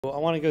I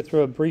want to go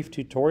through a brief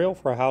tutorial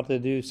for how to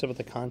do some of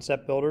the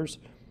concept builders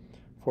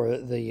for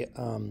the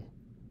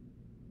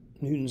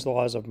Newton's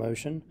laws of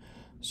motion.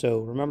 So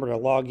remember to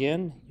log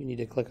in. You need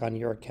to click on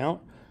your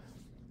account.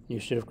 You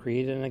should have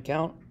created an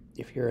account.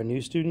 If you're a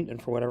new student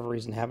and for whatever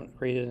reason haven't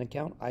created an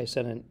account, I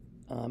sent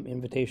an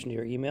invitation to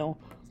your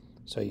email.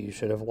 So you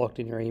should have looked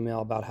in your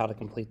email about how to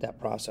complete that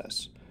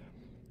process.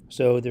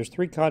 So there's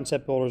three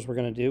concept builders we're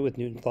going to do with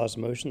Newton's laws of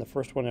motion. The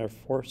first one are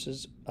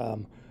forces,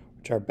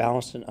 which are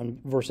balanced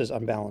versus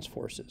unbalanced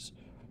forces.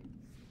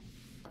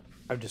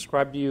 I've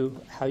described to you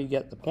how you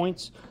get the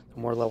points. The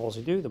more levels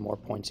you do, the more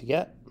points you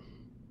get.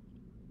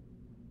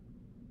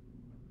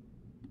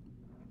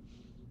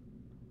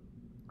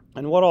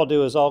 And what I'll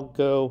do is I'll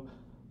go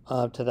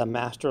to the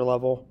master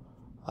level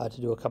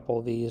to do a couple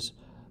of these.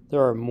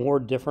 There are more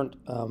different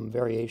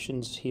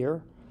variations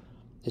here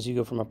as you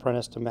go from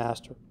apprentice to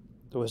master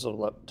to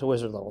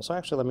wizard level. So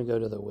actually, let me go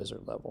to the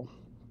wizard level.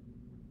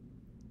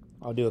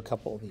 I'll do a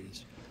couple of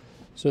these.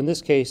 So in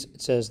this case,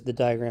 it says the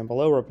diagram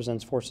below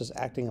represents forces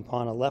acting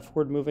upon a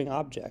leftward moving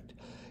object.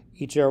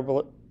 Each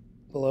arrow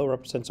below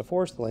represents a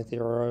force. The length of the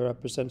arrow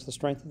represents the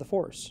strength of the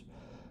force.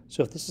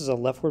 So if this is a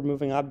leftward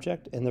moving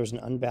object and there's an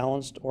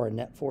unbalanced or a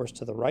net force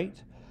to the right,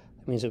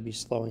 that means it would be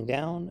slowing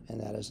down,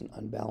 and that is an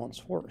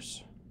unbalanced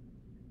force.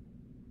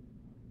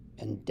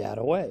 And dead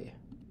away.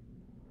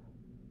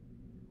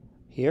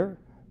 Here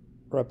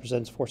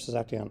represents forces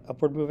acting on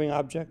upward moving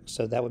objects,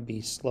 so that would be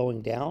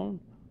slowing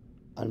down,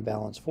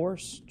 unbalanced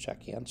force,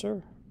 check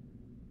answer.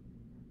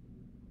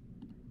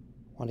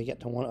 Want to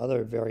get to one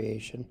other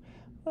variation.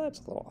 Well, that's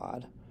a little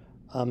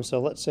odd. So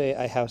let's say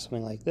I have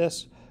something like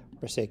this,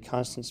 or say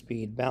constant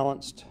speed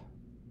balanced.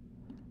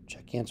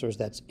 Check answers,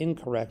 that's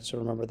incorrect, so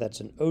remember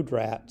that's an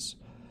ODRATS.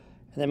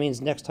 And that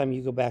means next time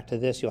you go back to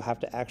this, you'll have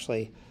to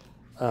actually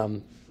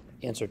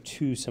answer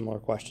two similar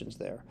questions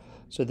there.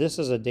 So this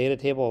is a data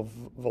table of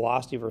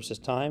velocity versus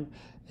time.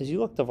 As you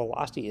look, the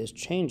velocity is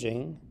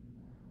changing,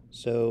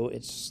 so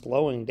it's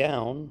slowing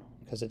down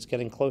because it's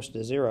getting close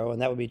to zero, and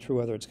that would be true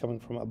whether it's coming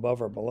from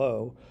above or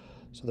below.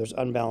 So there's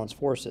unbalanced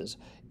forces.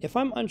 If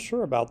I'm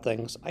unsure about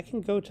things, I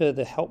can go to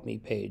the Help Me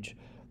page.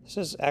 This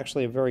is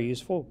actually very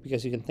useful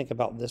because you can think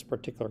about this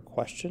particular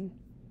question,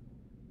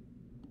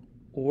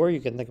 or you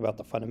can think about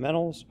the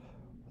fundamentals,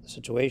 the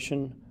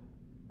situation,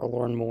 or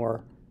learn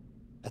more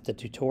at the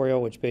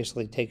tutorial, which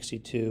basically takes you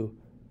to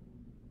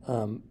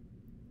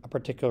a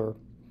particular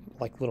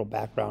little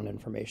background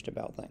information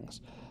about things.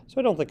 So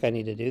I don't think I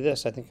need to do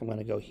this. I think I'm going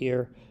to go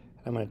here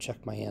and I'm going to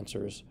check my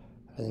answers.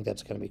 I think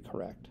that's going to be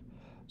correct.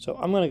 So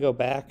I'm going to go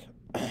back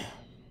to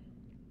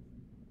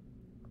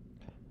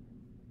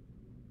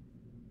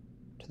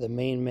the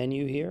main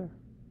menu here.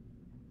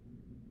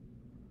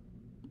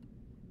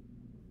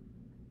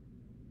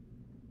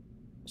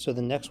 So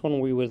the next one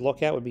we would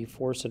look at would be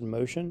force and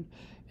motion.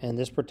 And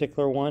this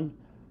particular one,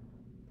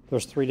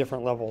 there's three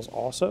different levels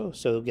also.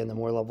 So again, the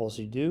more levels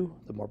you do,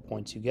 the more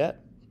points you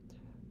get.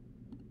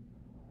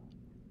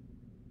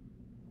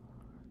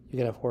 You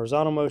can have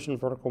horizontal motion,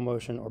 vertical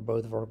motion, or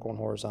both vertical and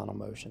horizontal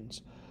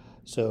motions.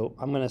 So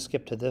I'm going to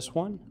skip to this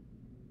one.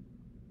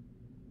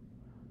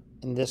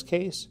 In this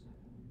case,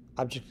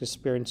 object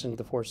experiencing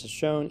the force is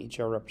shown. Each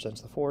arrow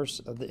represents the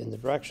force in the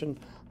direction.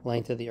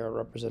 Length of the arrow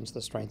represents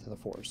the strength of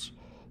the force.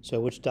 So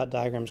which dot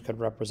diagrams could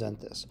represent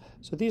this?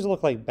 So these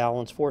look like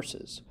balanced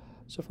forces.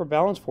 So for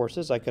balanced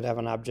forces, I could have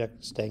an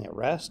object staying at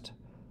rest.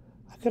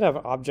 I could have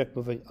an object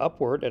moving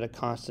upward at a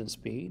constant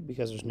speed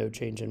because there's no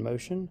change in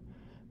motion.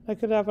 I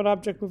could have an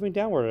object moving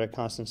downward at a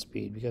constant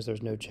speed because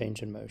there's no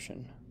change in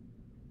motion.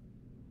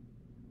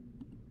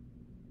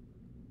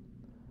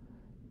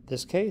 In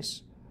this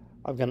case,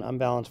 I've got an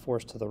unbalanced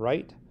force to the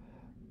right.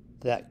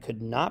 That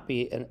could not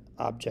be an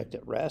object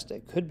at rest.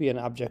 It could be an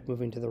object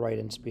moving to the right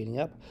and speeding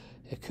up.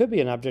 It could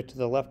be an object to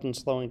the left and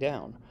slowing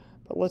down.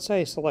 But let's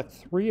say I select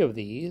three of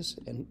these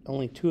and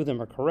only two of them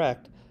are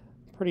correct.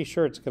 I'm pretty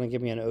sure it's going to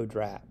give me an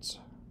ODRATS.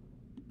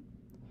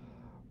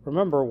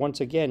 Remember, once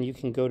again, you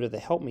can go to the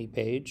Help Me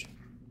page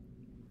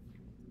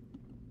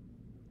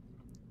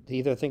to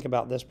either think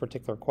about this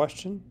particular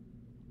question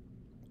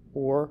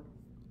or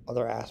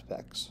other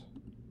aspects.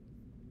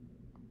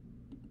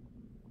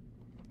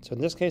 So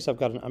in this case, I've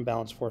got an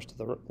unbalanced force to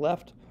the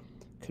left.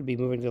 Could be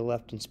moving to the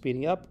left and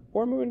speeding up,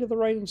 or moving to the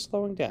right and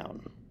slowing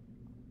down.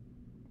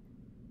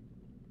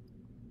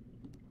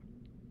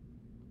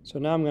 So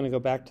now I'm going to go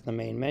back to the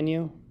main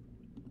menu.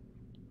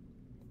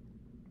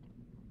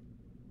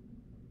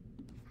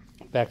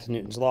 Back to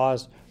Newton's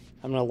laws.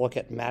 I'm going to look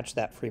at match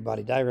that free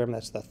body diagram.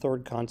 That's the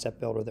third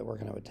concept builder that we're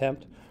going to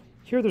attempt.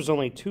 Here there's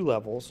only two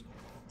levels.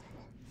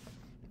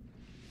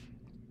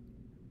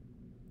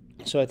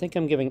 So I think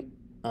I'm giving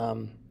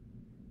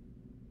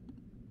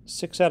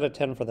 6 out of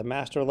 10 for the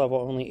master level,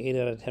 only 8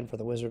 out of 10 for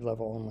the wizard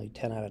level, only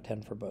 10 out of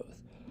 10 for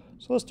both.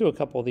 So let's do a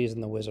couple of these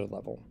in the wizard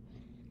level.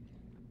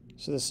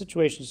 So the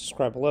situation is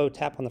described below.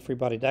 Tap on the free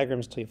body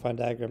diagrams until you find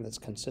a diagram that's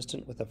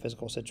consistent with the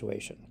physical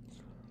situation.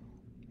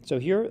 So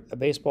here, a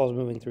baseball is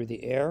moving through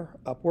the air,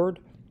 upward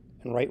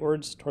and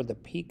rightwards toward the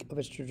peak of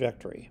its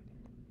trajectory.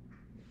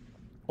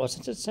 Well,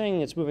 since it's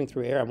saying it's moving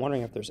through air, I'm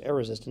wondering if there's air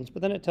resistance,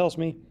 but then it tells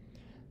me,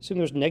 assume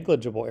there's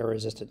negligible air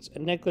resistance.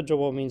 And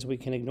negligible means we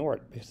can ignore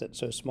it because it's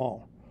so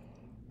small.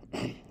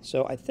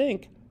 So I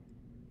think,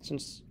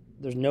 since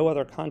there's no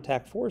other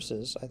contact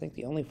forces, I think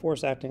the only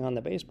force acting on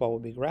the baseball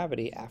would be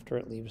gravity after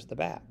it leaves the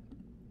bat.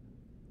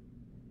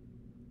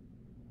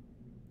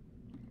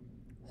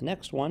 The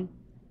next one,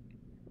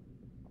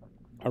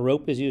 a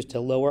rope is used to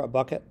lower a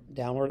bucket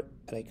downward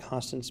at a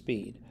constant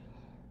speed.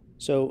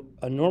 So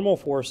a normal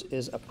force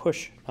is a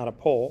push, not a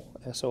pull.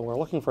 So we're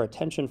looking for a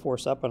tension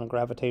force up and a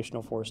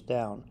gravitational force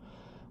down.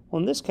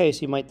 Well, in this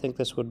case, you might think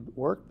this would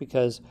work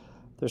because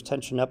there's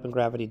tension up and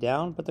gravity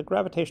down, but the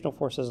gravitational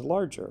force is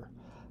larger.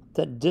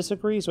 That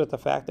disagrees with the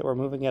fact that we're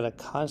moving at a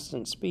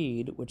constant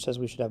speed, which says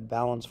we should have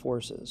balanced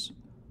forces.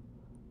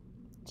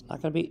 It's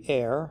not going to be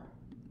air.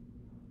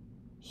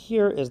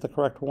 Here is the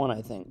correct one,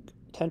 I think.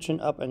 Tension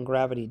up and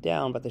gravity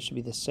down, but they should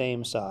be the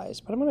same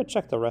size. But I'm going to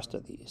check the rest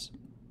of these.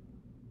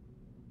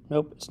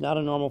 Nope, it's not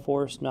a normal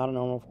force, not a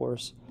normal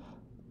force.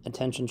 And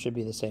tension should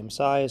be the same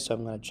size, so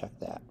I'm going to check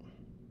that.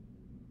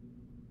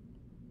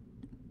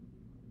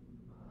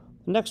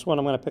 The next one,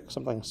 I'm going to pick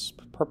something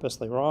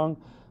purposely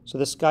wrong. So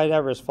this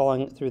skydiver is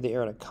falling through the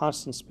air at a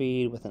constant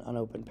speed with an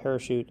unopened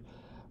parachute.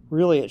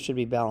 Really, it should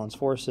be balanced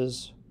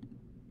forces,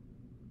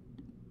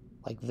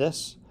 like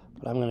this.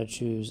 But I'm going to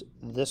choose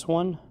this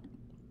one,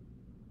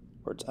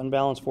 where it's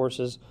unbalanced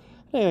forces.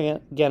 And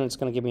again, it's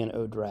going to give me an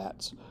ode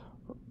rats.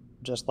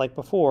 Just like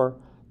before,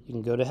 you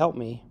can go to help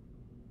me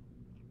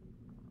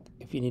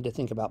if you need to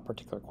think about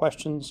particular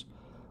questions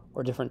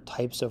or different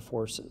types of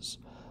forces.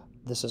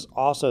 This is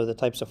also the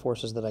types of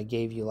forces that I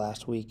gave you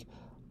last week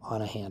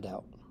on a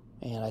handout.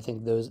 And I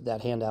think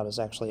that handout is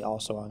actually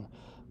also on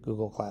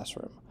Google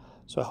Classroom.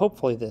 So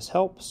hopefully this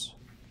helps.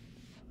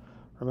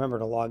 Remember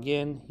to log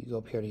in. You go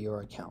up here to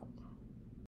your account.